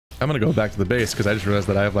I'm gonna go back to the base because I just realized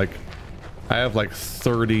that I have like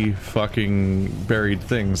 30 fucking buried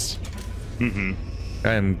things. Mm-hmm.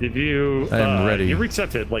 I am ready. You reached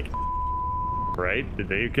out to like, right? Did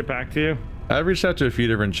they get back to you? I reached out to a few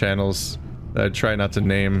different channels that I try not to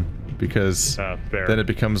name because then it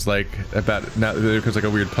becomes like about now it becomes like a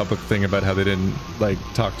weird public thing about how they didn't like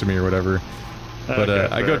talk to me or whatever.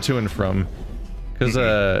 But I go to and from because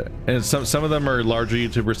and some of them are larger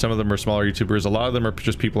YouTubers, some of them are smaller YouTubers. A lot of them are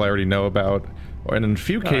just people I already know about, and in a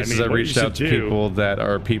few cases I reached out to people that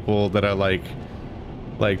are like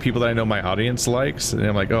people that I know my audience likes, and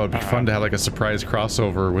I'm like, oh, it'd be fun to have like a surprise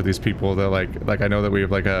crossover with these people that like I know that we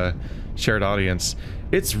have like a shared audience.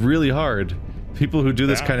 It's really hard. People who do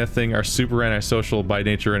this kind of thing are super antisocial by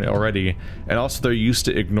nature and already, and also they're used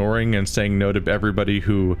to ignoring and saying no to everybody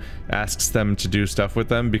who asks them to do stuff with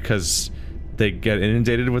them because they get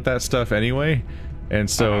inundated with that stuff anyway. And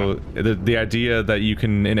so the idea that you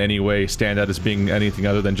can in any way stand out as being anything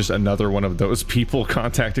other than just another one of those people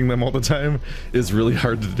contacting them all the time is really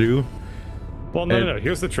hard to do. Well, no.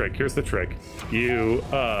 Here's the trick. You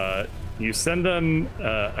send them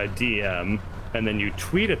a DM and then you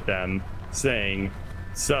tweet at them saying,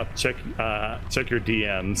 "Sup, check your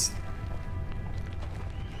DMs,"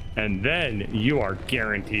 and then you are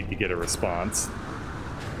guaranteed to get a response.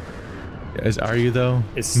 Are you though?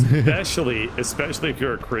 Especially if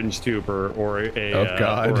you're a cringe tuber or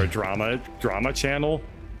a drama channel,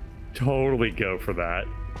 totally go for that.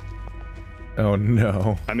 Oh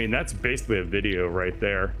no! I mean, that's basically a video right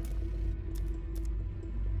there.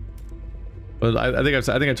 Well, I think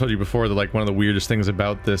I told you before that like one of the weirdest things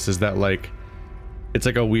about this is that like it's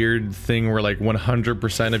like a weird thing where like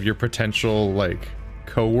 100% of your potential like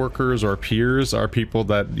co-workers or peers are people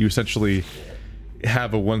that you essentially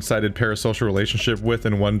have a one-sided parasocial relationship with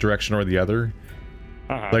in one direction or the other.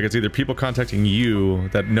 Like it's either people contacting you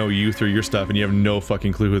that know you through your stuff and you have no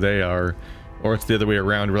fucking clue who they are, or it's the other way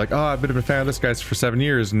around. We're like, oh, I've been a fan of this guy for 7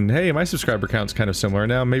 years and hey, my subscriber count's kind of similar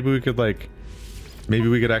now, maybe we could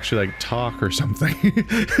actually like talk or something.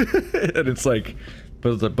 And it's like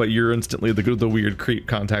but you're instantly the weird creep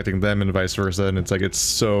contacting them and vice versa, and it's like it's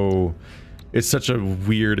such a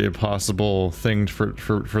weird, impossible thing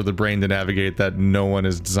for the brain to navigate that no one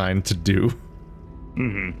is designed to do.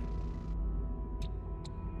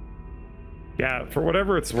 Yeah, for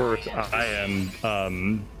whatever it's worth, I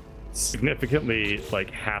am significantly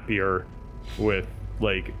like happier with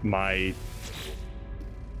like my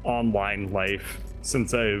online life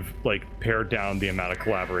since I've like pared down the amount of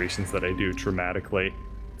collaborations that I do dramatically.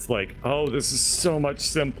 It's like, oh, this is so much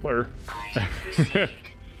simpler.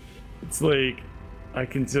 It's like I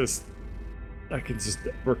can just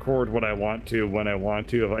record what I want to when I want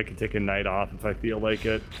to. If I can take a night off if I feel like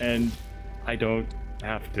it, and I don't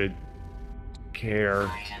have to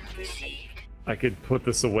care. I could put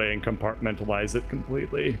this away and compartmentalize it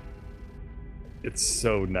completely. It's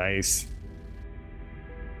so nice.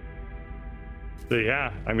 So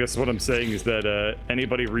yeah, I guess what I'm saying is that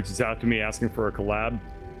anybody reaches out to me asking for a collab,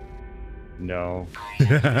 no.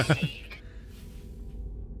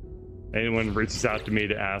 Anyone reaches out to me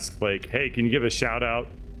to ask like, hey, can you give a shout out?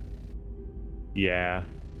 Yeah.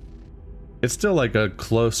 It's still like a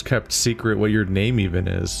close kept secret what your name even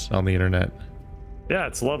is on the internet. Yeah,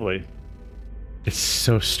 it's lovely. It's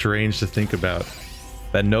so strange to think about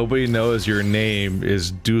that nobody knows your name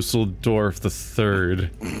is Dusseldorf the III.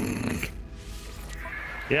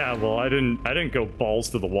 Yeah, well, I didn't go balls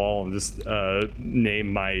to the wall and just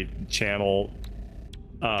name my channel.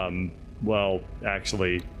 Well,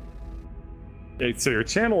 actually, so your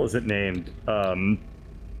channel isn't named.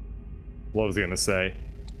 What was I gonna say?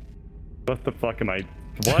 What the fuck am I?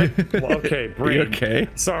 What? Well, okay, brain. You okay?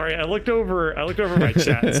 Sorry, I looked over my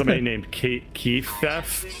chat and somebody named Keith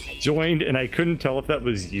joined, and I couldn't tell if that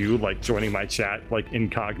was you, like joining my chat like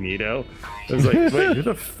incognito. I was like, wait, who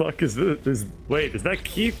the fuck is this? Wait, is that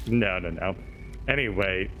Keith? No.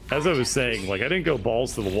 Anyway, as I was saying, like I didn't go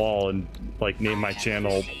balls to the wall and like name my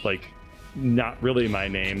channel like not really my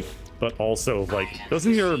name, but also like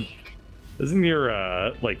doesn't your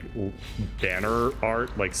like banner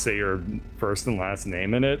art like say your first and last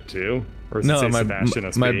name in it too? Or is it say Sebastian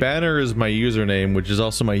SB? My banner is my username, which is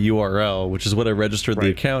also my URL, which is what I registered the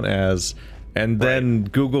account as, and then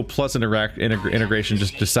Google Plus integration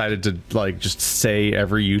just decided to like just say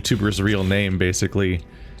every YouTuber's real name basically.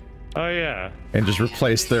 Oh yeah. And just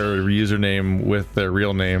replace their username with their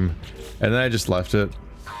real name, and then I just left it.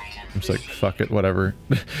 I'm just like, fuck it, whatever.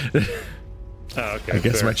 Oh, okay, I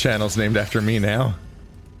guess my channel's named after me now.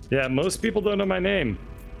 Yeah, most people don't know my name.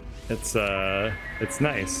 It's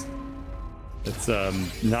nice.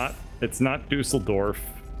 It's not Dusseldorf.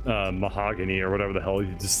 mahogany or whatever the hell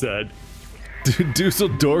you just said.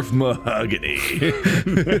 Dusseldorf mahogany.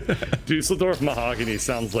 Dusseldorf mahogany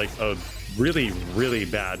sounds like a really, really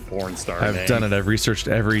bad porn star I've name. done it. I've researched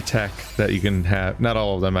every tech that you can have. Not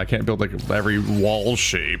all of them. I can't build like every wall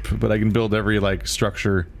shape, but I can build every like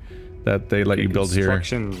structure that they let you build here.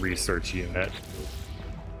 Construction research unit.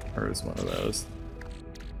 Or is one of those?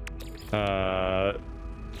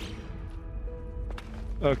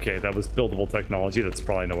 Okay, that was buildable technology. That's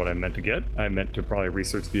probably not what I meant to get. I meant to probably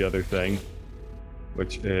research the other thing,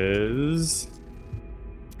 which is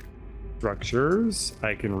structures.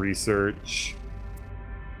 I can research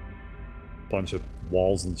a bunch of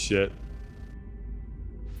walls and shit.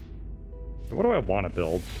 What do I want to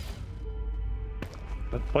build?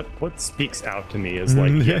 What speaks out to me is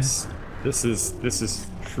like, yes, this is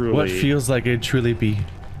truly. What feels like it'd truly be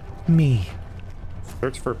me.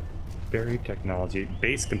 Search for buried technology.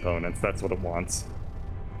 Base components, that's what it wants.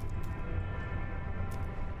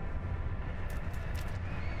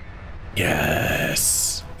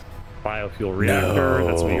 Yes. Biofuel reactor,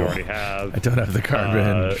 that's what you already have. I don't have the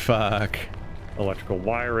carbon. Fuck. Electrical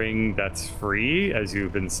wiring, that's free, as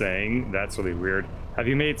you've been saying. That's really weird. Have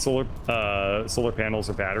you made solar panels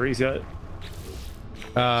or batteries yet?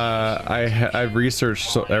 I've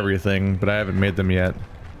researched everything, but I haven't made them yet.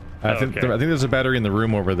 I think there's a battery in the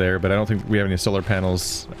room over there, but I don't think we have any solar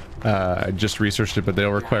panels. I just researched it, but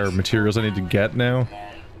they'll require materials I need to get now.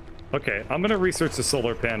 Okay, I'm gonna research the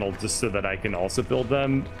solar panel just so that I can also build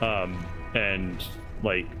them, and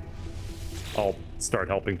like I'll start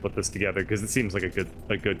helping put this together because it seems like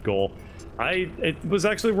a good goal. It was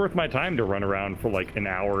actually worth my time to run around for like an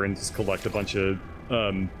hour and just collect a bunch of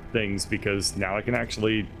things because now I can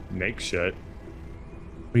actually make shit.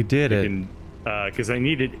 We did it. Because I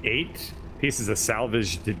needed 8 pieces of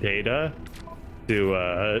salvaged data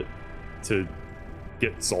to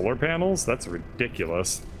get solar panels. That's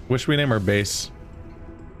ridiculous. What should we name our base?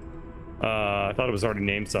 I thought it was already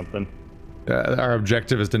named something. Our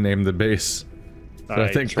objective is to name the base. So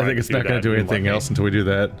I think it's not going to do anything else until we do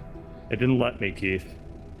that. It didn't let me, Keith.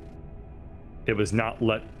 It was not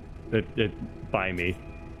let it by me.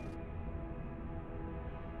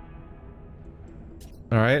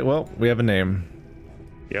 All right. Well, we have a name.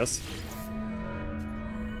 Yes.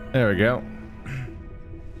 There we go.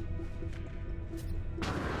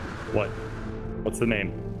 What? What's the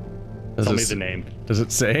name? Tell me the name. Does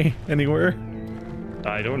it say anywhere?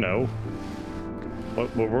 I don't know.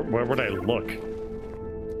 Where would I look?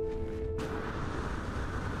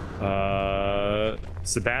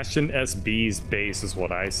 Sebastian SB's base is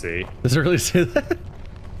what I see. Does it really say that?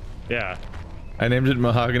 Yeah. I named it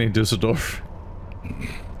Mahogany Dusseldorf.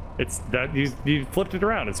 It's that you flipped it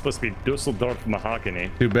around. It's supposed to be Dusseldorf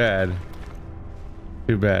Mahogany. Too bad.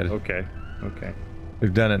 Too bad. Okay. Okay.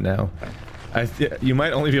 We've done it now. You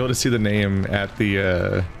might only be able to see the name at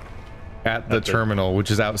the terminal,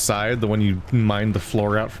 which is outside, the one you mined the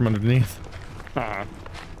floor out from underneath. Uh-huh.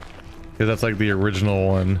 Because that's like the original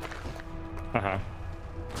one. Uh-huh.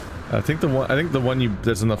 I think the one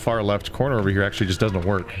that's in the far left corner over here actually just doesn't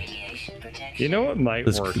work. You know what might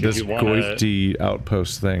work? This Goifty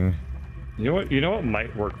outpost thing. You know what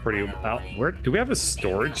might work pretty well? Where do we have a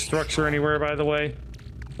storage structure anywhere, by the way?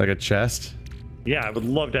 Like a chest? Yeah, I would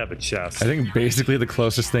love to have a chest. I think basically the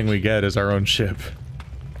closest thing we get is our own ship.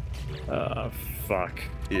 Fuck.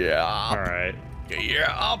 Yeah. Alright.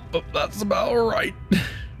 Yeah, that's about right.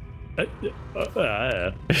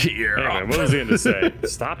 Yeah. Anyway, what was he gonna say?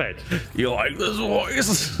 Stop it. You like this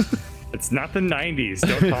voice? It's not the 90s.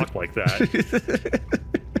 Don't talk like that.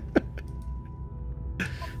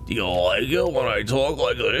 Do you like it when I talk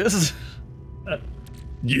like this?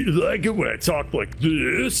 You like it when I talk like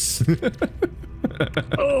this?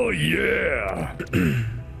 Oh yeah.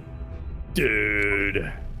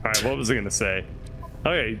 Dude. Alright, what was I gonna say?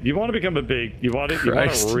 Okay, you want to become a big... You want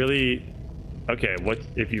to really... Okay, what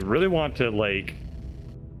if you really want to, like...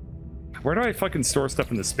 Where do I fucking store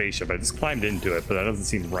stuff in the spaceship? I just climbed into it, but that doesn't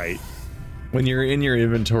seem right. When you're in your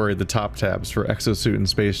inventory, the top tabs for exosuit and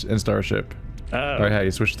space and starship. Oh. Right, how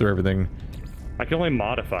you switch through everything. I can only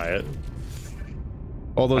modify it.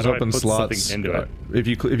 All those open slots. Into it? If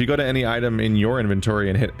you go to any item in your inventory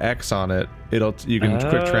and hit X on it, you can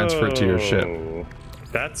quick transfer it to your ship.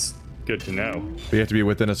 That's good to know. But you have to be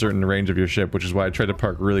within a certain range of your ship, which is why I try to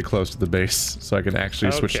park really close to the base so I can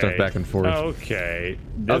actually switch stuff back and forth. Okay.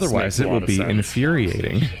 Otherwise, it would be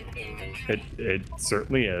infuriating. It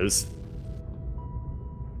certainly is.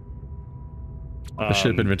 The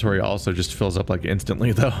ship inventory also just fills up like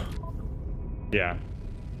instantly, though. Yeah.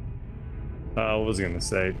 What was I gonna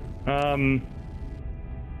say?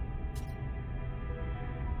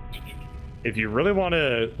 if you really want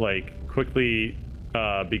to like quickly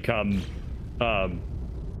become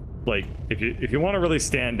like if you want to really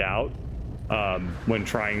stand out when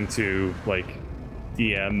trying to like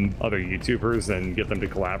DM other YouTubers and get them to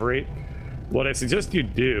collaborate, what I suggest you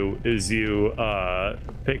do is you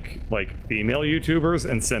pick like female YouTubers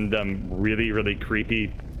and send them really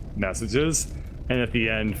creepy messages, and at the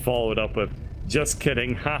end follow it up with, just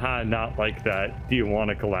kidding, haha, not like that, do you want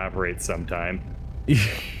to collaborate sometime?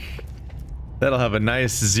 That'll have a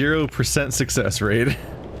nice 0% success rate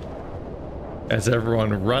as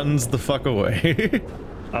everyone runs the fuck away.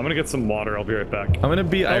 I'm gonna get some water, I'll be right back. I'm gonna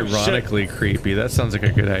be ironically creepy. That sounds like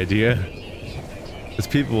a good idea. Because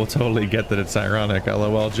people will totally get that it's ironic.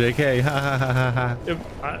 LOL JK, ha ha ha ha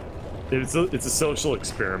ha. It's a social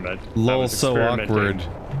experiment. Lol, so awkward.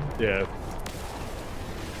 Yeah.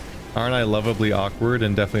 Aren't I lovably awkward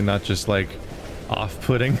and definitely not just like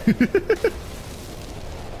off-putting?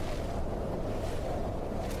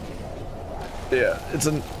 Yeah, it's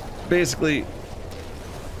basically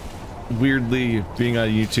weirdly being on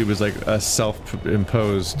YouTube is like a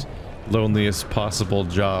self-imposed loneliest possible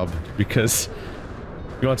job, because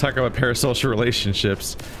you want to talk about parasocial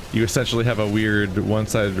relationships, you essentially have a weird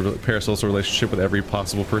one-sided parasocial relationship with every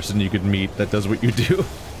possible person you could meet that does what you do.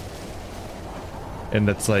 And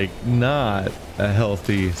that's like not a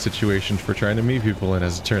healthy situation for trying to meet people in,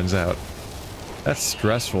 as it turns out. That's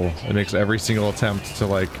stressful. It makes every single attempt to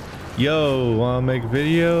like, yo, wanna make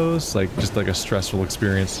videos? Like, just like a stressful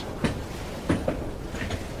experience.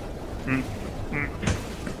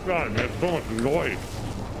 God, that's so much noise.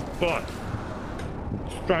 Fuck.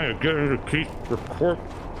 Just trying to get into Keith's report.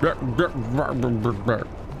 Trying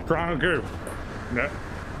to get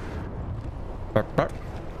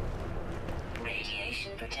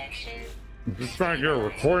Radiation protection. Just trying to get a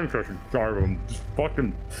recording session started. I'm just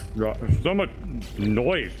fucking so much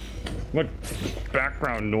noise. So much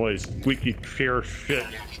background noise. Squeaky chair shit.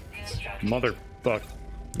 Motherfuck.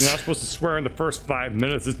 You're not supposed to swear in the first 5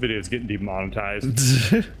 minutes. This video is getting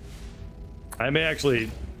demonetized. I may actually...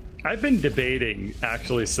 I've been debating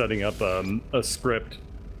actually setting up a script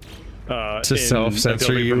to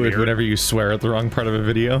self-censor you whenever you swear at the wrong part of a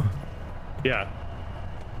video? Yeah.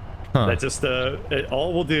 Huh. That just,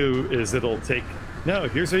 all we'll do is it'll take... No,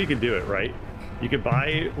 here's how you can do it, right? You could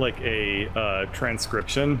buy, like, a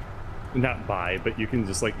transcription. Not buy, but you can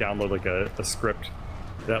just, like, download, like, a script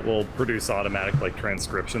that will produce automatic, like,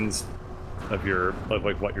 transcriptions of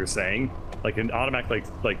like, what you're saying. Like, an automatic,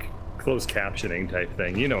 like closed captioning type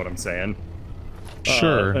thing. You know what I'm saying?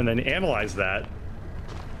 Sure. And then analyze that.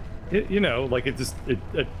 You know, like, a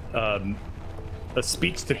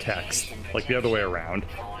speech to text, like the other way around.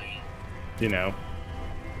 You know,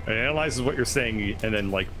 it analyzes what you're saying and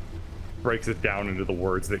then like breaks it down into the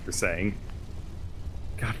words that you're saying.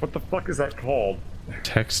 God, what the fuck is that called?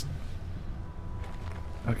 Text.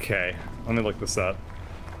 Okay, let me look this up.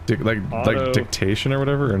 Like dictation or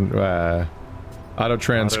whatever, and auto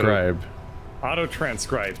transcribe. Auto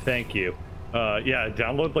transcribe. Thank you. Yeah,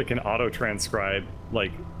 download like an auto transcribe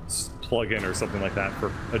like plugin or something like that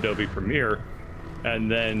for Adobe Premiere,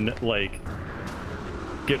 and then like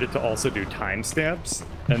get it to also do timestamps,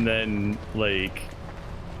 and then like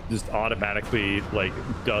just automatically like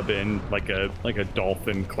dub in like a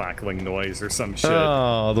dolphin cackling noise or some shit.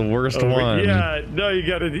 Oh, the worst one. Yeah, no, you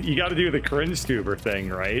gotta do the cringe tuber thing,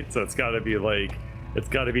 right? So it's gotta be like, it's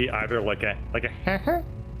gotta be either like a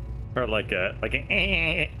or like a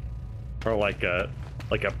or like a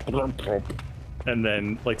and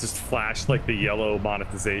then like just flash like the yellow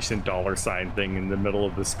monetization $ thing in the middle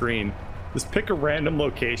of the screen. Just pick a random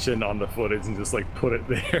location on the footage and just like put it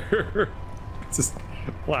there. Just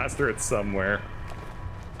plaster it somewhere,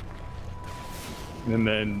 and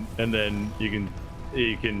then you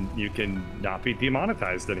can not be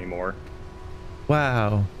demonetized anymore.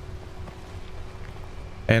 Wow.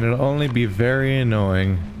 And it'll only be very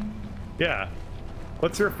annoying. Yeah.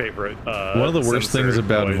 What's your favorite? One of the worst things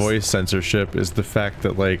about voice censorship is the fact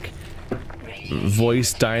that like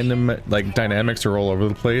voice dynamics are all over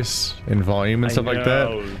the place in volume and stuff like that.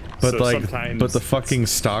 But so but the fucking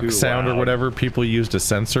stock sound or whatever people use to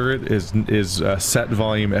censor it is set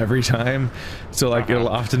volume every time. So like it'll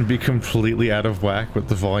often be completely out of whack with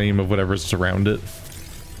the volume of whatever's around it.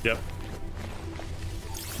 Yep.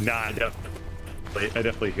 Nah, I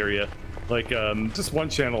definitely hear you. Like, just one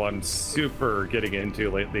channel I'm super getting into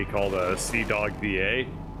lately called Sea Dog VA.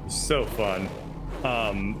 So fun.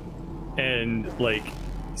 And like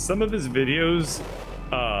some of his videos,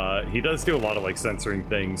 he does do a lot of like censoring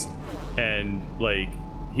things, and like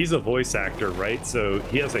he's a voice actor, right? So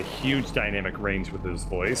he has a huge dynamic range with his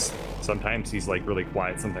voice. Sometimes he's like really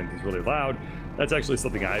quiet, sometimes he's really loud. That's actually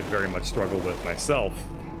something I very much struggle with myself.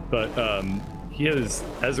 But he is,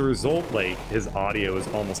 as a result, like his audio is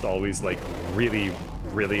almost always like really,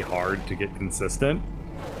 really hard to get consistent.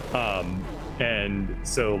 And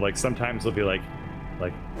so like sometimes he'll be like,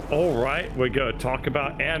 all right, we're gonna talk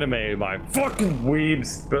about anime, my fucking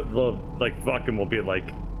weebs. But the like fucking will be like,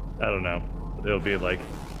 I don't know. It'll be like,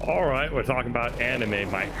 all right, we're talking about anime,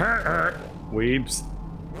 my weebs.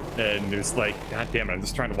 And it's like, god damn it, I'm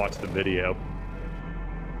just trying to watch the video.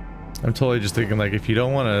 I'm totally just thinking like, if you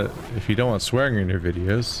don't want swearing in your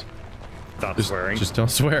videos, stop swearing. Just don't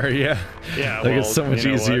swear. Yeah. Yeah. Like, well, it's so much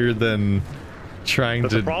easier than trying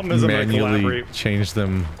to manually change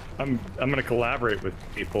them. I'm gonna collaborate with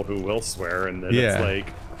people who will swear, and then it's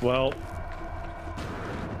like, well,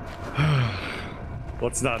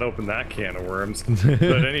 let's not open that can of worms.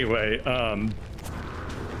 But anyway,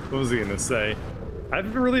 what was I gonna say?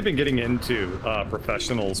 I've really been getting into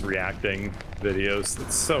professionals reacting videos.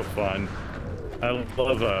 It's so fun. I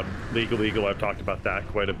love Legal. I've talked about that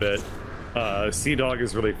quite a bit. Sea-Dog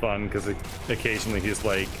is really fun because occasionally he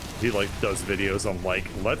does videos on like,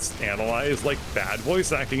 let's analyze like bad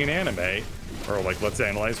voice acting in anime, or like let's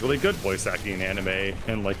analyze really good voice acting in anime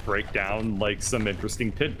and like break down like some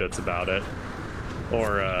interesting tidbits about it.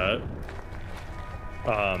 Or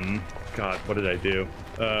God, what did I do?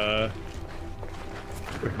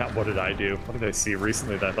 Not what did I do? What did I see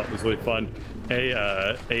recently that I thought was really fun?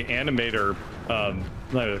 A animator,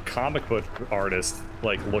 like a comic book artist,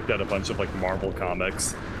 like looked at a bunch of like Marvel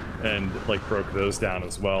comics and like broke those down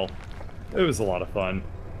as well. It was a lot of fun.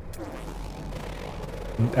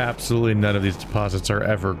 Absolutely none of these deposits are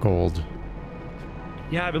ever gold.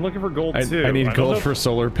 Yeah, I've been looking for gold too. I need gold for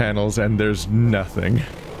solar panels, and there's nothing.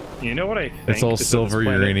 You know what I think? It's all silver,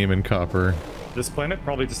 uranium, and copper. This planet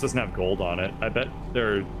probably just doesn't have gold on it. I bet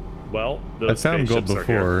there. Well, I found gold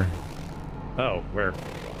before. Oh, where?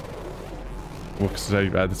 Well, cause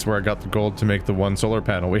that's where I got the gold to make the one solar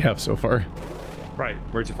panel we have so far. Right.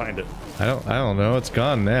 Where'd you find it? I don't know. It's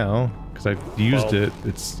gone now because I used it.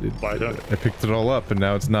 I picked it all up, and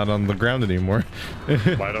now it's not on the ground anymore.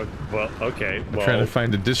 Why don't? Well, okay. Well, I'm trying to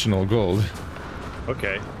find additional gold.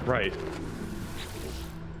 Okay. Right.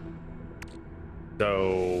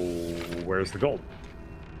 So, where's the gold?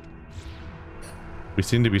 We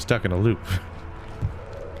seem to be stuck in a loop.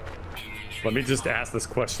 Let me just ask this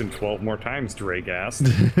question 12 more times, Dragast.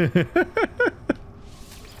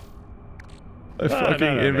 My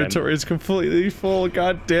fucking inventory is completely full.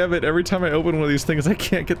 God damn it. Every time I open one of these things, I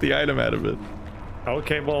can't get the item out of it.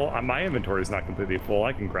 Okay, well, my inventory is not completely full.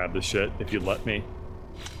 I can grab this shit if you let me.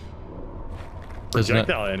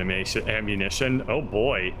 Projectile ammunition. Oh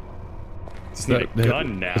boy. Just need a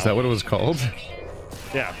gun now. Is that what it was called?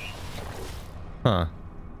 Yeah. Huh.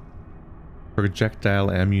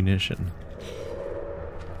 Projectile ammunition.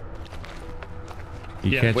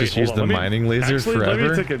 You can't just use the mining laser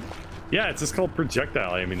forever? Yeah, it's just called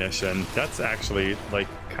projectile ammunition. That's actually, like,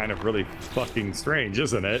 kind of really fucking strange,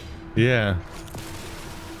 isn't it? Yeah.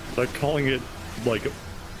 Like calling it, like,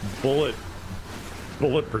 bullet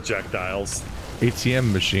projectiles.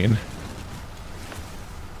 ATM machine.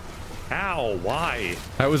 Ow, why?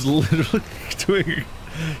 I was literally doing...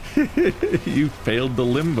 You failed the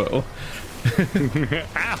limbo.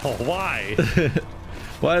 Ow, why?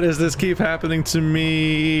 Why does this keep happening to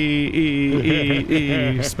me?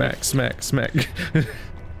 Smack, smack, smack.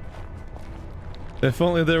 If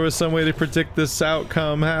only there was some way to predict this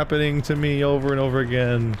outcome happening to me over and over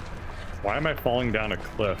again. Why am I falling down a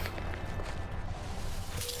cliff?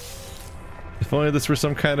 If only this were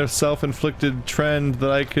some kind of self-inflicted trend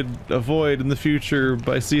that I could avoid in the future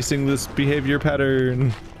by ceasing this behavior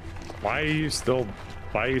pattern. Why are you still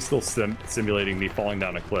simulating me falling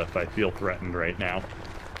down a cliff? I feel threatened right now.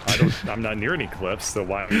 I'm not near any cliffs, so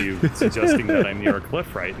why are you suggesting that I'm near a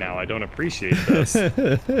cliff right now? I don't appreciate this.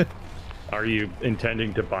 Are you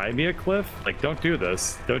intending to buy me a cliff? Like, don't do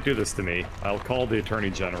this. Don't do this to me. I'll call the Attorney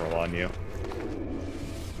General on you.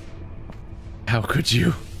 How could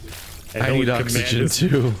you? And I need oxygen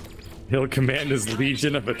too. He'll command his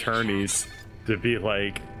legion of attorneys to be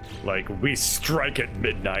like, we strike at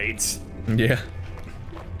midnight. Yeah.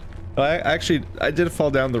 I did fall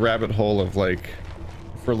down the rabbit hole of like,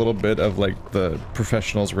 for a little bit of like the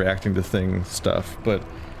professionals reacting to thing stuff, but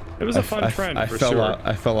it was a fun trend. I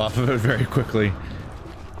fell off of it very quickly.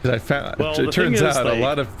 Because I found, it turns out a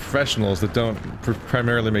lot of professionals that don't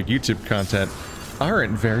primarily make YouTube content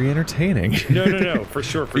aren't very entertaining. No, for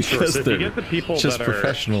sure. So if you get the people just that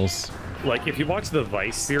professionals. like if you watch the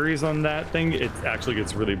Vice series on that thing, it actually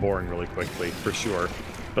gets really boring really quickly, for sure.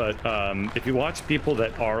 But if you watch people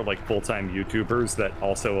that are like full-time YouTubers that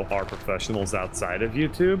also are professionals outside of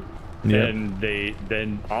YouTube,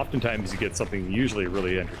 then oftentimes you get something usually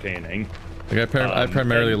really entertaining. Like I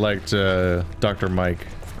primarily liked Dr. Mike.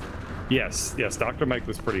 Yes, Dr. Mike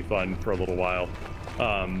was pretty fun for a little while.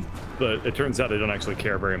 But it turns out I don't actually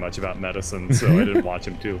care very much about medicine, so I didn't watch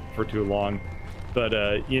him for too long.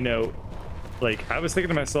 But you know, like I was thinking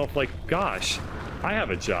to myself, like, gosh, I have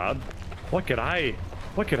a job. What could I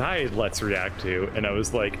let's react to? And I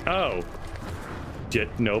was like, oh,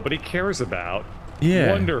 shit, nobody cares about.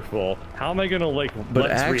 Yeah. Wonderful. How am I gonna like?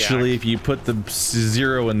 But actually, if you put the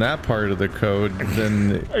 0 in that part of the code,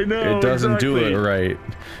 then it doesn't do it right.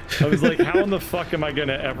 I was like, how in the fuck am I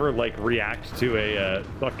gonna ever like react to a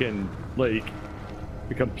fucking like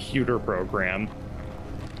a computer program?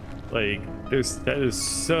 Like, that is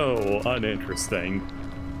so uninteresting.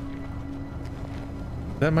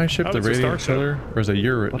 Is that my ship, the radio killer, or is it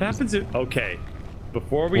your? What happens if? Okay,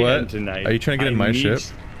 before we end tonight, are you trying to get in my ship?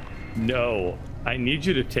 No. I need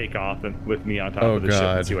you to take off with me on top of the ship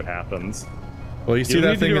and see what happens. Well, you see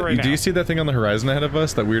that thing? Do you see that thing on the horizon ahead of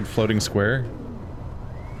us? That weird floating square?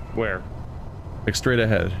 Where? Like straight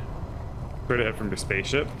ahead. Straight ahead from your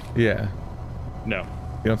spaceship? Yeah. No.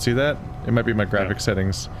 You don't see that? It might be my graphic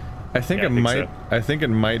settings. I think I think it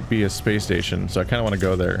might be a space station, so I kind of want to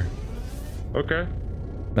go there. Okay.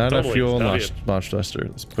 Not enough fuel, launch thruster.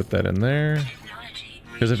 Let's put that in there.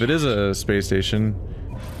 Because if it is a space station,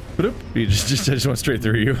 you just went straight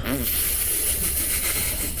through you.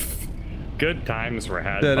 Good times were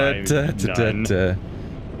had by none.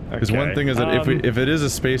 Because one thing is that if it is a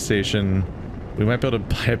space station, we might be able to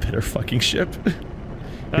buy a better fucking ship.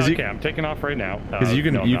 Okay, I'm taking off right now. Because you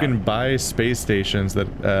can buy space stations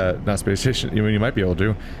that not space station. You might be able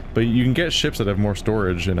to, but you can get ships that have more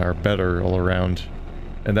storage and are better all around,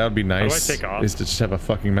 and that would be nice. How do I take off? Is to just have a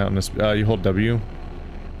fucking mountainous. You hold W.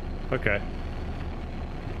 Okay.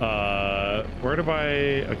 Where do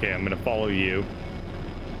I... Okay, I'm gonna follow you.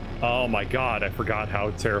 Oh my god, I forgot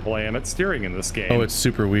how terrible I am at steering in this game. Oh, it's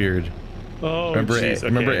super weird. Oh,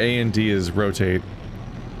 remember A and D is rotate.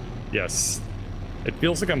 Yes. It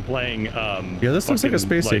feels like I'm playing, yeah, this looks like a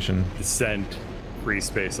space station. Descent, free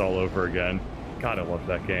space all over again. God, I love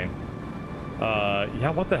that game.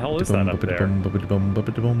 Yeah, what the hell is that up there?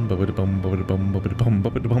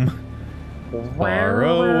 Far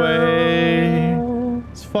away,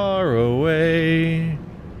 it's far away.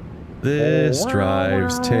 This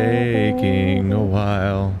drive's taking a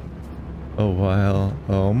while.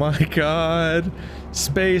 Oh my god.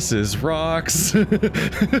 Space is rocks. I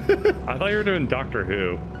thought you were doing Doctor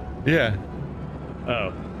Who. Yeah.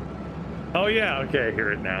 Oh yeah, okay, I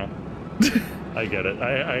hear it now. I get it.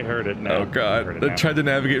 I heard it now. Oh god. I tried to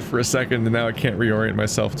navigate for a second and now I can't reorient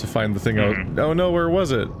myself to find the thing oh no, where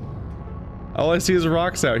was it? All I see is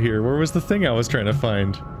rocks out here. Where was the thing I was trying to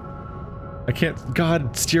find? I can't...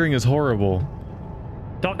 God, steering is horrible.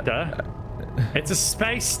 Doctor, it's a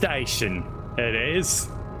space station. It is.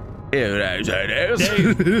 It is.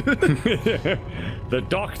 The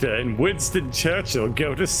Doctor and Winston Churchill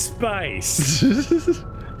go to space.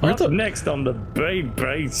 Up next on the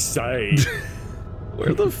BBC.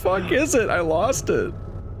 Where the fuck is it? I lost it.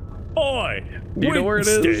 Oi, you know where it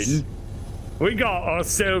is? We got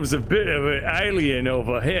ourselves a bit of an alien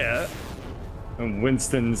over here. And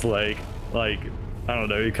Winston's like, I don't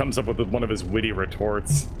know, he comes up with one of his witty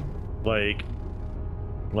retorts. Like,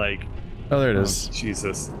 oh, there it is.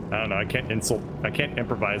 Jesus. I don't know, I can't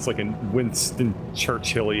improvise like a Winston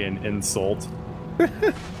Churchillian insult.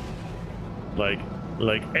 like,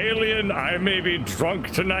 alien, I may be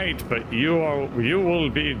drunk tonight, but you will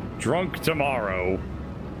be drunk tomorrow.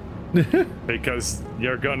 Because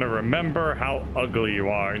you're gonna remember how ugly you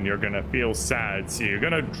are and you're gonna feel sad, so you're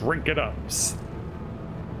gonna drink it up.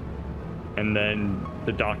 And then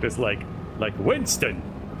the Doctor's like Winston,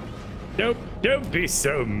 don't be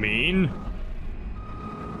so mean.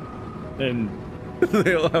 And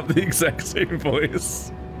they all have the exact same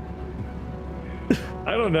voice.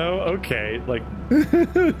 I don't know, okay, like,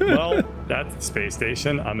 well, that's the space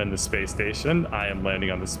station. I'm in the space station. I am landing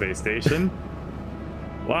on the space station.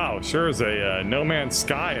 Wow, sure is a No Man's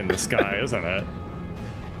Sky in the sky, isn't it?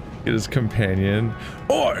 His companion.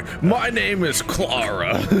 Oi, my name is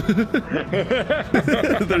Clara.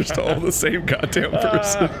 They're still all the same goddamn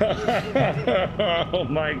person. Oh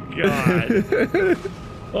my god.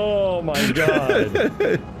 Oh my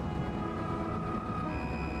god.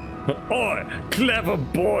 Oi, clever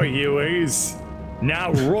boy you is.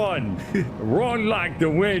 Now run. Run like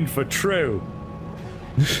the wind for true.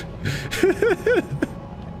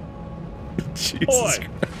 Jesus Oi! Christ.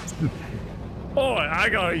 Oi, I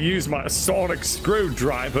gotta use my sonic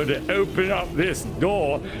screwdriver to open up this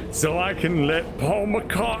door so I can let Paul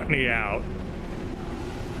McCartney out.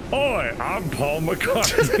 Oi, I'm Paul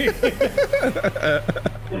McCartney.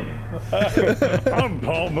 I'm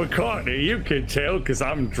Paul McCartney. You can tell because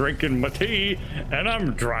I'm drinking my tea and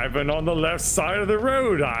I'm driving on the left side of the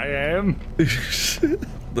road, I am.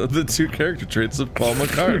 The two character traits of Paul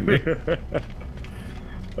McCartney.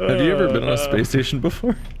 Have you ever been on a space station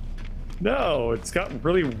before? No, it's got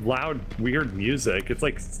really loud, weird music. It's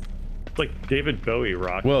like David Bowie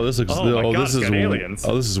rock. Well, this looks.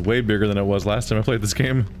 This is way bigger than it was last time I played this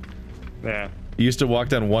game. Yeah. You used to walk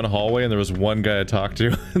down one hallway and there was one guy to talk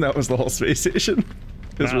to, and that was the whole space station.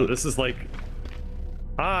 Wow, this is like...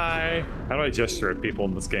 Hi! How do I gesture at people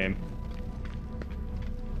in this game?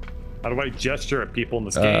 How do I gesture at people in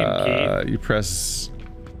this game, Keith? You press...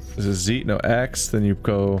 Is it Z? No, X, then you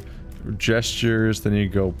go gestures, then you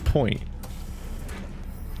go point.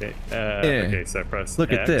 Okay, okay, so I press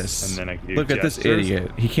Look X, at this. and then I can do Look gestures. at this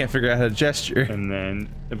idiot. He can't figure out how to gesture. And then...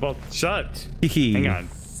 Well, shut! Hang on.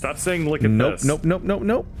 Stop saying look at nope, this. Nope, nope, nope,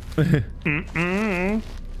 nope,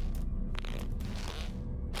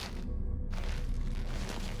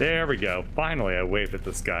 There we go. Finally, I waved at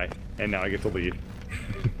this guy, and now I get to leave.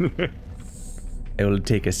 I will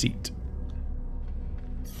take a seat.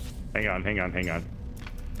 Hang on, hang on, hang on.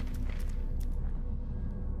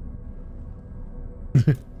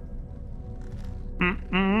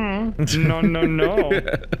 No, no, no.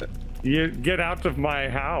 You get out of my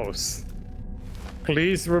house.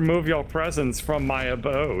 Please remove your presence from my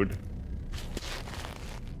abode.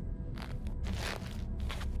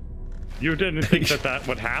 You didn't think that that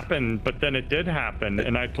would happen, but then it did happen,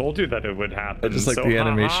 and I told you that it would happen. I just like the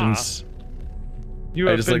animations. You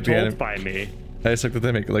have been told by me. I just like that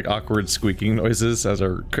they make like awkward squeaking noises as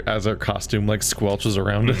our costume like squelches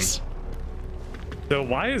around us. So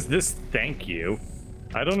why is this thank you?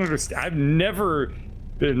 I don't understand. I've never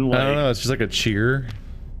been like... I don't know, it's just like a cheer.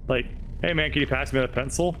 Like, hey man, can you pass me that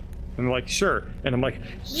pencil? And they're like, sure. And I'm like,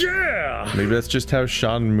 yeah! Maybe that's just how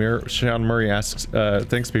Sean Murray asks,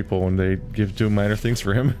 thanks people when they do minor things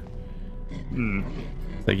for him.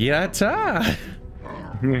 Like, yatta!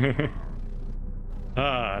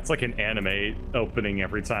 It's like an anime opening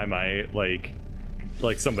every time I, like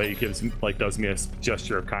somebody does me a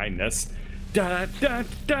gesture of kindness. Da da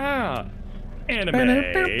da!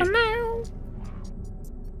 Anime!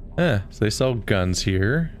 So they sell guns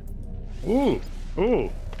here. Ooh,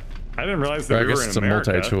 ooh. I didn't realize that we were in it's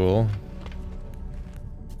America. A multi-tool.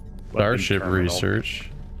 Starship terminal. research.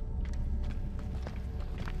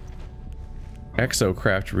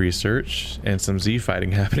 Exocraft research, and some Z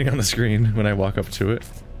fighting happening on the screen when I walk up to it.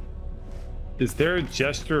 Is there a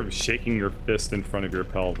gesture of shaking your fist in front of your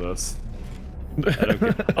pelvis?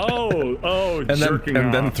 Oh, jerking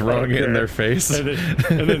off. then throwing it in their face.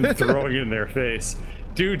 And then throwing it in their face.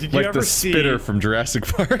 Dude, did you like ever the see... spitter from Jurassic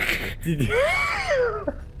Park. Did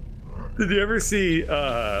you ever see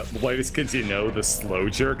Whitest Kids You Know, the slow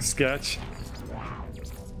jerk sketch?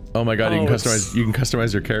 Oh my god, you can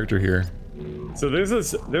customize your character here. So there's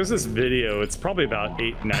this video, it's probably about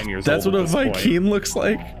 8-9 years That's old. That's what a Viking looks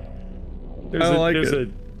like?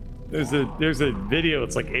 There's a video,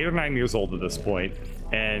 it's like 8 or 9 years old at this point,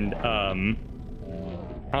 and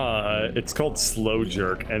it's called Slow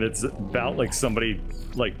Jerk, and it's about like somebody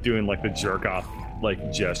like doing like the jerk off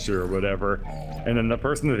like gesture or whatever, and then the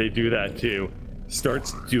person that they do that to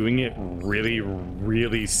starts doing it really,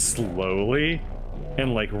 really slowly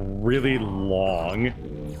and like really long,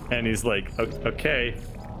 and he's like, okay,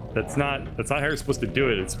 that's not how you're supposed to do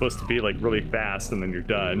it. It's supposed to be like really fast and then you're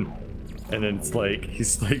done. And then it's like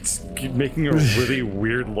he's like making a really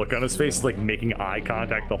weird look on his face, like making eye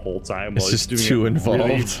contact the whole time while he's doing too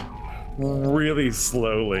involved. Really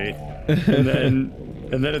slowly.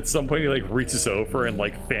 And then at some point he like reaches over and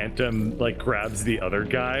like Phantom like grabs the other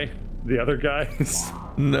guys.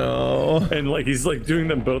 No. And like he's like doing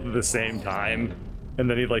them both at the same time. And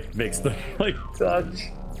then he like makes them like touch.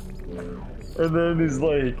 And then he's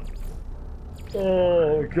like,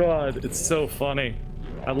 oh god, it's so funny.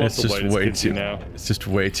 I love the Whitest Kids You Know. It's just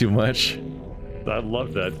way too much. I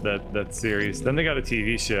love that series. Then they got a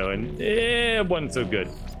TV show, and it wasn't so good.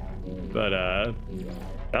 But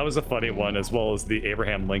that was a funny one, as well as the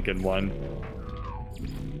Abraham Lincoln one.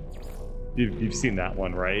 You've seen that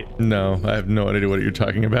one, right? No, I have no idea what you're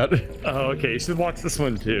talking about. Oh, okay. You should watch this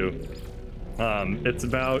one too.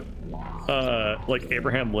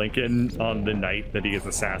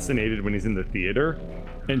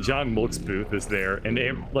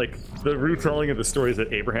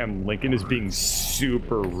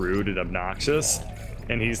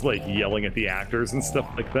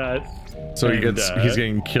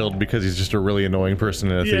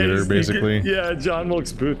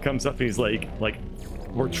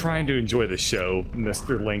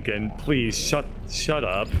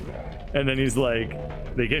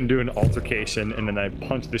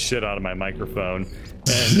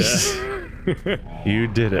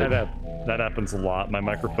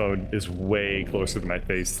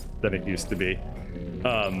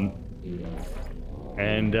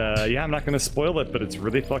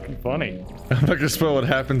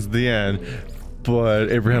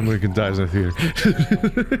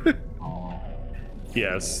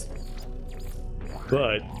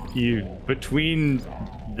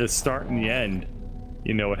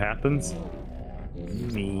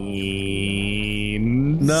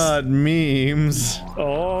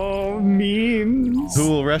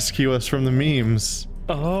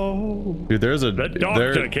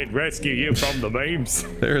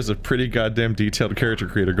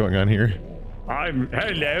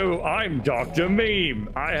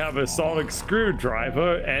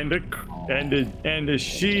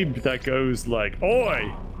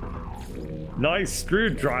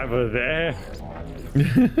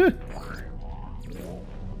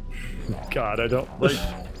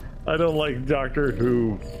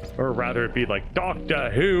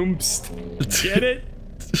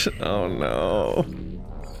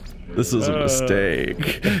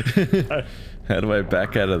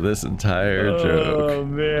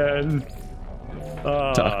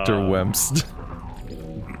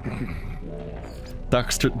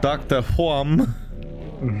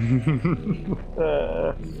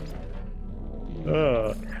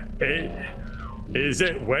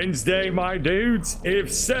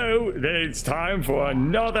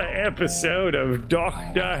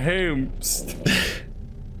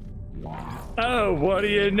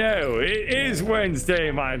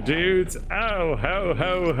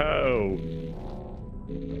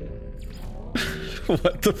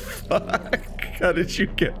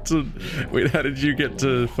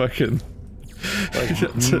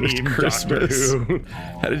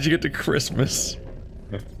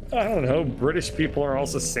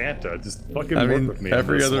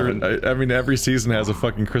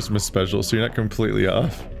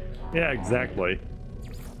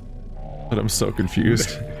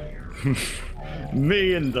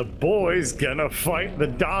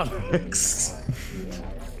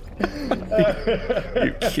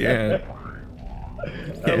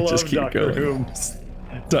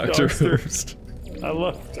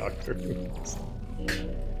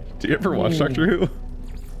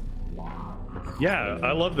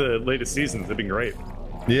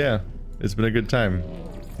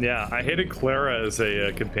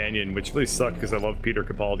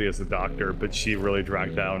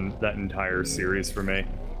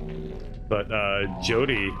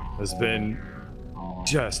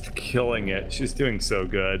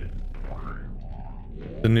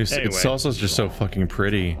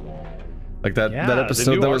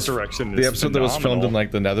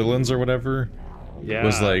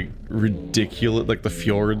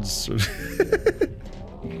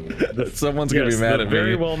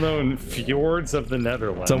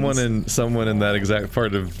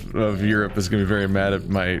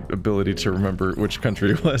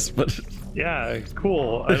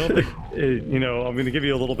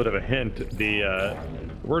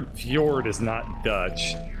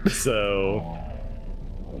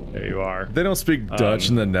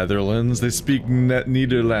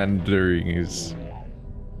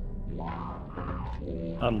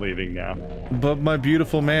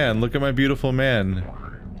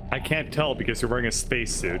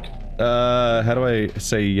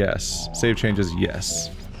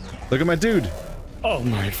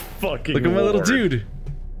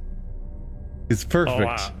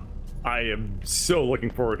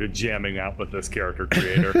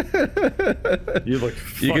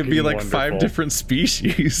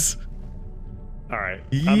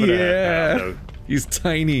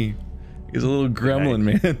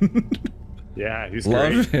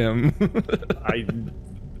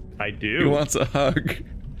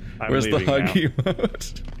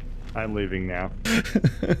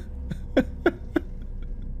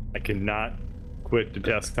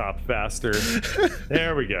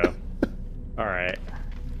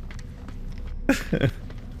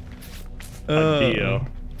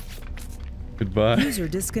 Goodbye. User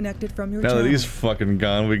disconnected from your Now channel. that he's fucking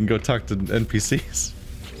gone, we can go talk to NPCs.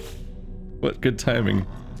 What good timing.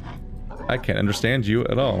 I can't understand you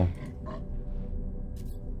at all.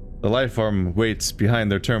 The life form waits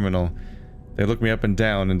behind their terminal. They look me up and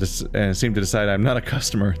down and seem to decide I'm not a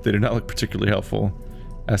customer. They do not look particularly helpful.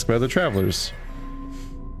 Ask by other travelers.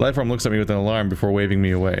 The life form looks at me with an alarm before waving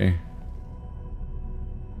me away.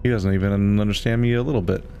 He doesn't even understand me a little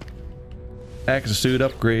bit. Exosuit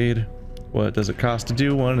upgrade. What does it cost to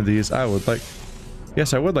do one of these? I would like...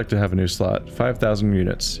 Yes, I would like to have a new slot. 5,000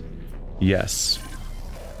 units. Yes.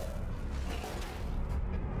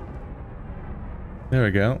 There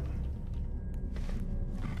we go.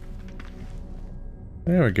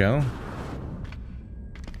 There we go.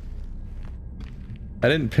 I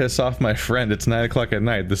didn't piss off my friend. It's 9 o'clock at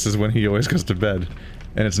night. This is when he always goes to bed.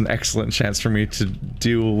 And it's an excellent chance for me to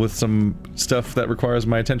deal with some stuff that requires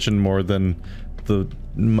my attention more than the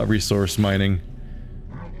resource mining.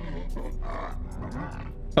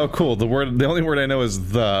 Oh cool, the only word I know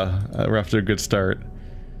is the. We're off to a good start.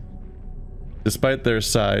 Despite their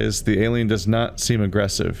size, the alien does not seem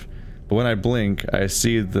aggressive. But when I blink, I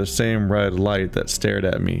see the same red light that stared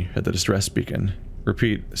at me at the distress beacon.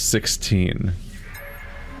 Repeat, 16.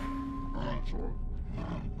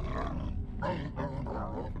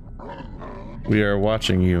 We are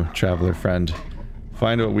watching you, traveler friend.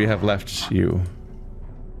 Find what we have left you.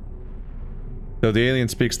 Though the alien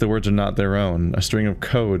speaks, the words are not their own. A string of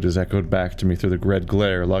code is echoed back to me through the red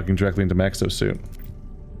glare, logging directly into my exosuit.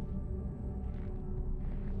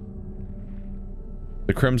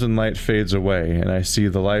 The crimson light fades away, and I see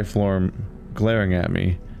the life form glaring at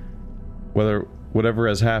me. Whatever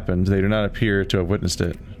has happened, they do not appear to have witnessed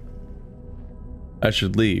it. I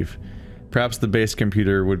should leave. Perhaps the base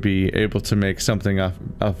computer would be able to make something off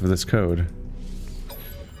of this code.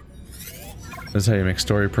 That's how you make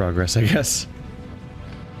story progress, I guess.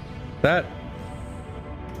 That...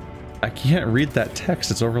 I can't read that text,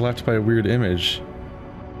 it's overlapped by a weird image.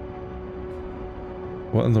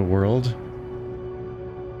 What in the world?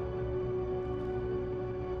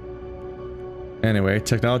 Anyway,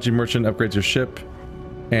 technology merchant upgrades your ship,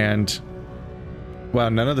 and... Wow,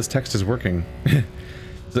 none of this text is working.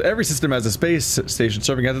 So every system has a space station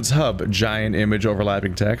serving as its hub. Giant image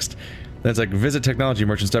overlapping text. Then it's like, visit technology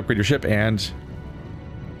merchants to upgrade your ship, and...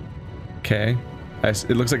 Okay.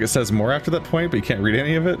 It looks like it says more after that point, but you can't read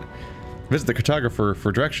any of it. Visit the cartographer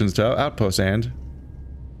for directions to outposts, and...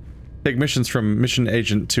 Take missions from mission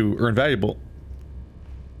agent to earn valuable.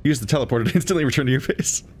 Use the teleporter to instantly return to your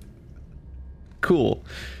base. Cool.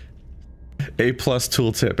 A+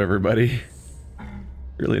 tooltip, everybody.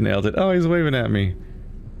 Really nailed it. Oh, he's waving at me.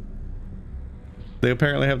 They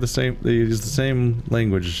apparently have the same, they use the same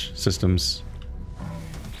language systems.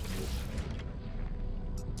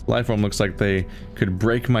 Lifeform looks like they could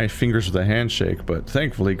break my fingers with a handshake, but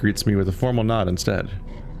thankfully greets me with a formal nod instead.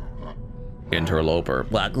 Interloper.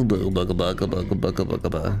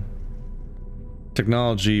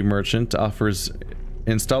 Technology merchant offers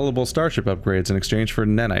installable starship upgrades in exchange for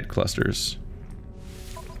nanite clusters.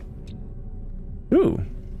 Ooh.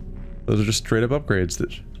 Those are just straight up upgrades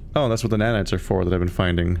that... Oh, that's what the nanites are for that I've been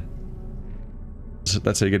finding.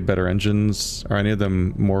 That's how you get better engines. Are any of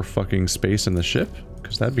them more fucking space in the ship?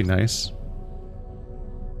 Because that'd be nice.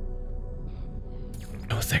 I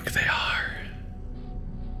don't think they are.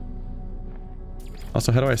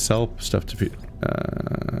 Also, how do I sell stuff to people?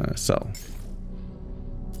 Sell.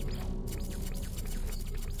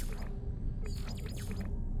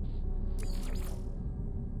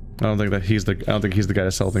 I don't think he's the guy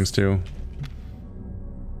to sell things to.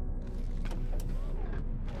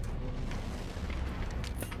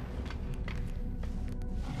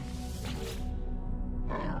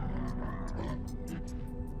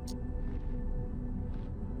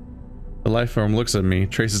 The life form looks at me,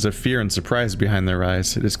 traces of fear and surprise behind their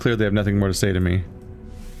eyes. It is clear they have nothing more to say to me.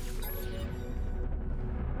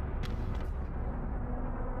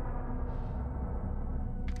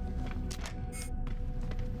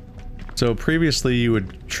 So previously you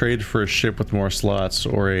would trade for a ship with more slots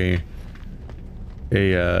or a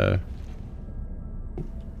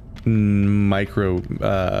micro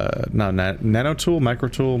nano tool, micro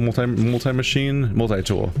tool,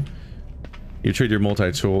 multi-tool. You trade your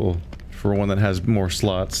multi-tool for one that has more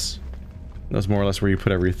slots. That's more or less where you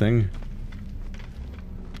put everything.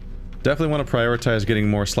 Definitely want to prioritize getting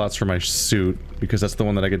more slots for my suit because that's the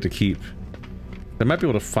one that I get to keep. I might be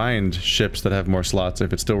able to find ships that have more slots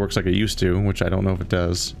if it still works like it used to, which I don't know if it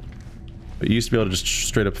does. But you used to be able to just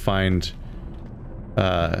straight up find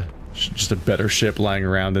just a better ship lying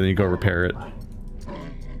around and then you go repair it.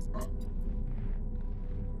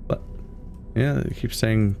 But Yeah, it keeps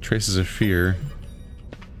saying traces of fear.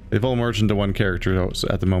 They've all merged into one character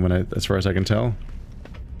at the moment, as far as I can tell.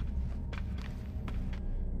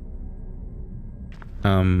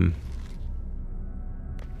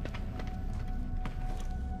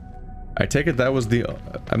 I take it that was the...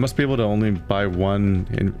 I must be able to only buy one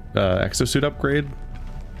exosuit upgrade.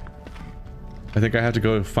 I think I have to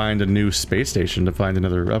go find a new space station to find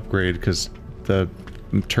another upgrade, because the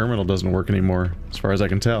terminal doesn't work anymore, as far as I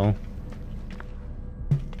can tell.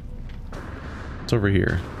 It's over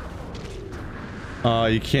here.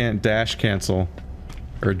 You can't dash cancel.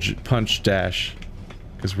 Or punch dash.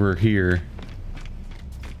 Because we're here.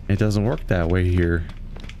 It doesn't work that way here.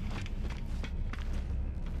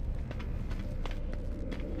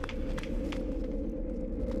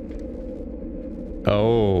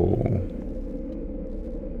 Oh.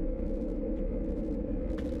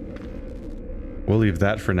 We'll leave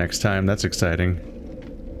that for next time. That's exciting.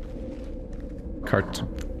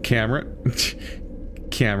 Camera.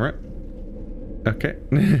 Camera. Okay.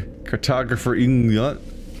 Cartographer Ingot.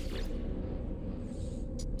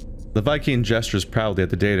 The Viking gestures proudly at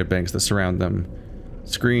the data banks that surround them.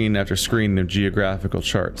 Screen after screen of geographical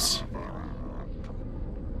charts.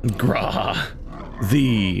 Gra.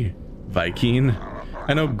 The Viking.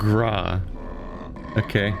 I know Gra.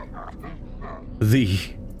 Okay. The.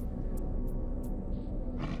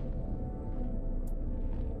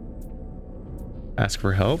 Ask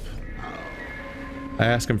for help. I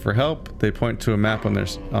ask them for help. They point to a map on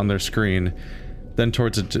their screen, then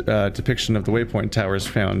towards a depiction of the waypoint towers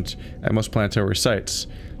found at most planetary sites.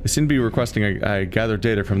 They seem to be requesting I gather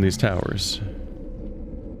data from these towers.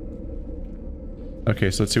 Okay,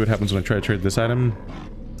 so let's see what happens when I try to trade this item.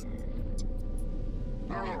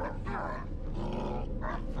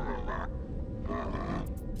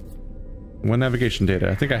 One navigation data.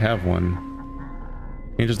 I think I have one.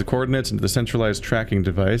 Changes the coordinates into the centralized tracking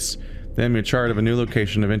device. Then a chart of a new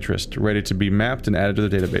location of interest, ready to be mapped and added to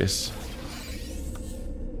the database.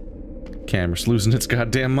 Camera's losing its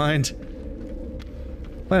goddamn mind.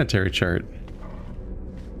 Planetary chart.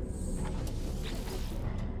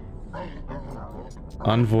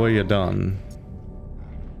 Envoy Yadon.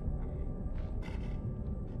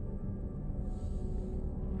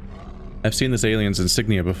 I've seen this alien's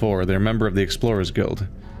insignia before. They're a member of the Explorers Guild.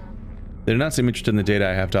 They do not seem interested in the data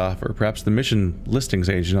I have to offer. Perhaps the mission listings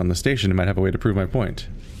agent on the station might have a way to prove my point.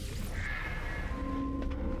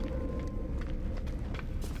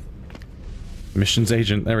 Missions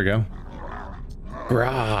agent, there we go.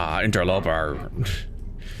 Grah, interloper.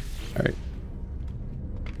 Alright.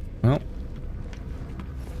 Well.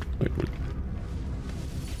 Wait.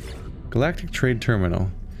 Galactic Trade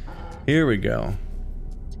Terminal. Here we go.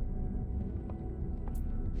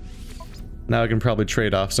 Now I can probably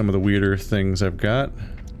trade off some of the weirder things I've got.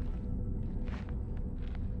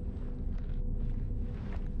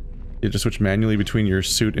 You just switch manually between your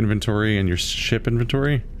suit inventory and your ship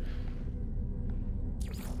inventory?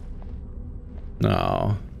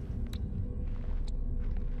 No.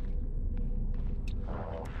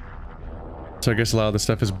 So I guess a lot of the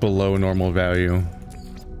stuff is below normal value.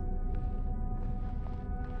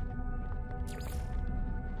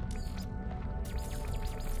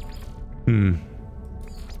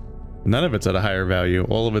 None of it's at a higher value.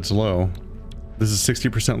 All of it's low. This is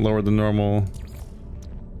 60% lower than normal.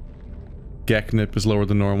 Geknip is lower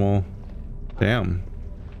than normal. Damn.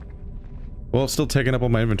 Well, it's still taking up all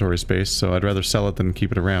my inventory space, so I'd rather sell it than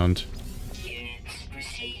keep it around.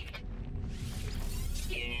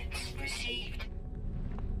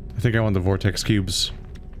 I think I want the vortex cubes.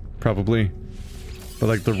 Probably. But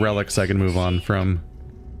like the relics I can move on from.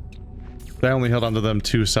 I only held onto them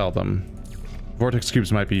to sell them. Vortex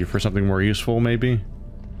cubes might be for something more useful, maybe?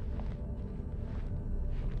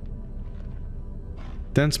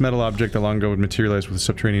 Dense metal object that long ago would materialize with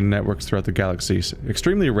subterranean networks throughout the galaxy.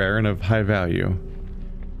 Extremely rare and of high value.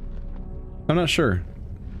 I'm not sure.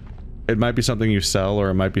 It might be something you sell, or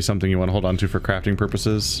it might be something you want to hold on to for crafting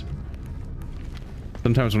purposes.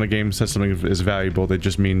 Sometimes when a game says something is valuable, they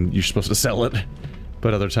just mean you're supposed to sell it.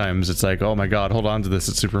 But other times it's like, oh my god, hold on to this,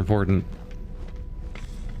 it's super important.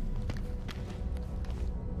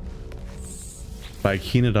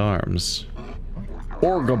 Viking at Arms.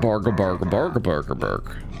 Orga barga barga barga barga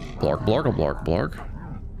barg. Blarg blarga blarg blarg.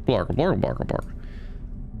 Blarga blarga barga barg.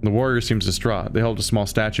 The warrior seems distraught. They hold a small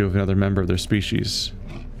statue of another member of their species.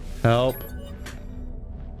 Help.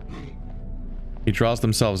 He draws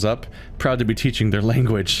themselves up, proud to be teaching their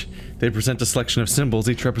language. They present a selection of symbols,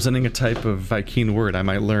 each representing a type of Viking word I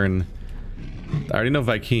might learn. I already know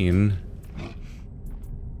Viking.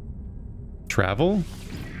 Travel?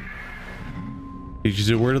 Teaches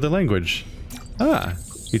you a word of the language. Ah,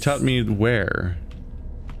 he taught me where.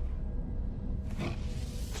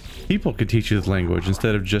 People could teach you the language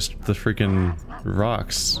instead of just the freaking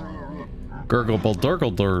rocks. Gurgle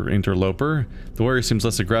Baldurgle interloper. The warrior seems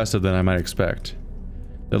less aggressive than I might expect.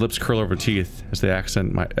 Their lips curl over teeth as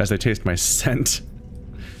they taste my scent.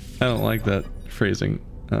 I don't like that phrasing.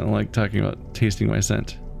 I don't like talking about tasting my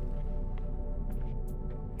scent.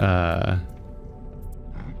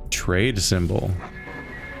 Trade symbol.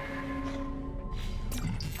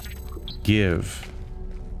 Give.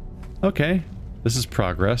 Okay, this is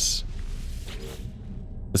progress.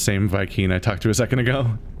 The same Viking I talked to a second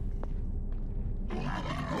ago.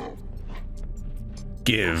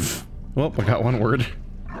 Give. Well, I got one word.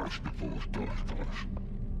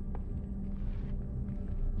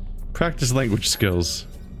 Practice language skills.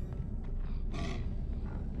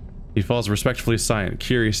 He falls respectfully silent,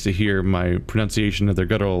 curious to hear my pronunciation of their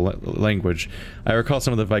guttural language. I recall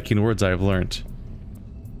some of the Viking words I have learnt.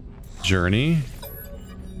 Journey.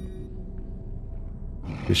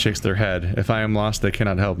 He shakes their head. If I am lost, they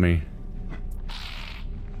cannot help me.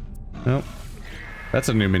 Well, that's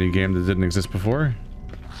a new minigame that didn't exist before.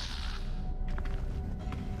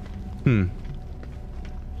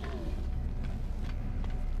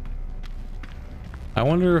 I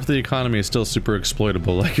wonder if the economy is still super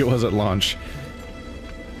exploitable like it was at launch.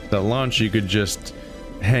 At launch, you could just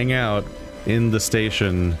hang out in the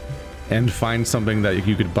station and find something that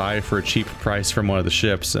you could buy for a cheap price from one of the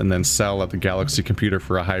ships and then sell at the Galaxy computer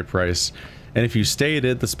for a high price. And if you stayed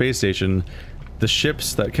at the space station, the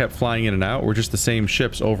ships that kept flying in and out were just the same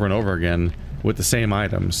ships over and over again with the same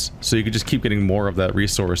items. So you could just keep getting more of that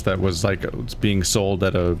resource that was like being sold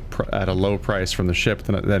at a low price from the ship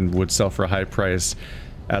then would sell for a high price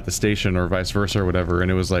at the station or vice versa or whatever.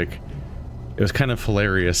 And it was like, it was kind of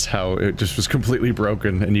hilarious how it just was completely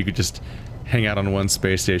broken and you could just hang out on one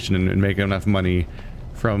space station and make enough money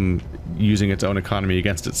from using its own economy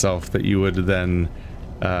against itself that you would then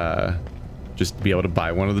just be able to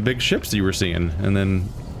buy one of the big ships that you were seeing and then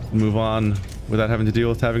move on without having to deal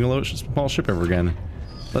with having a small ship ever again.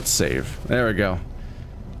 Let's save. There we go.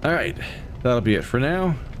 Alright, that'll be it for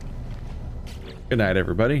now. Good night,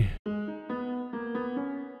 everybody.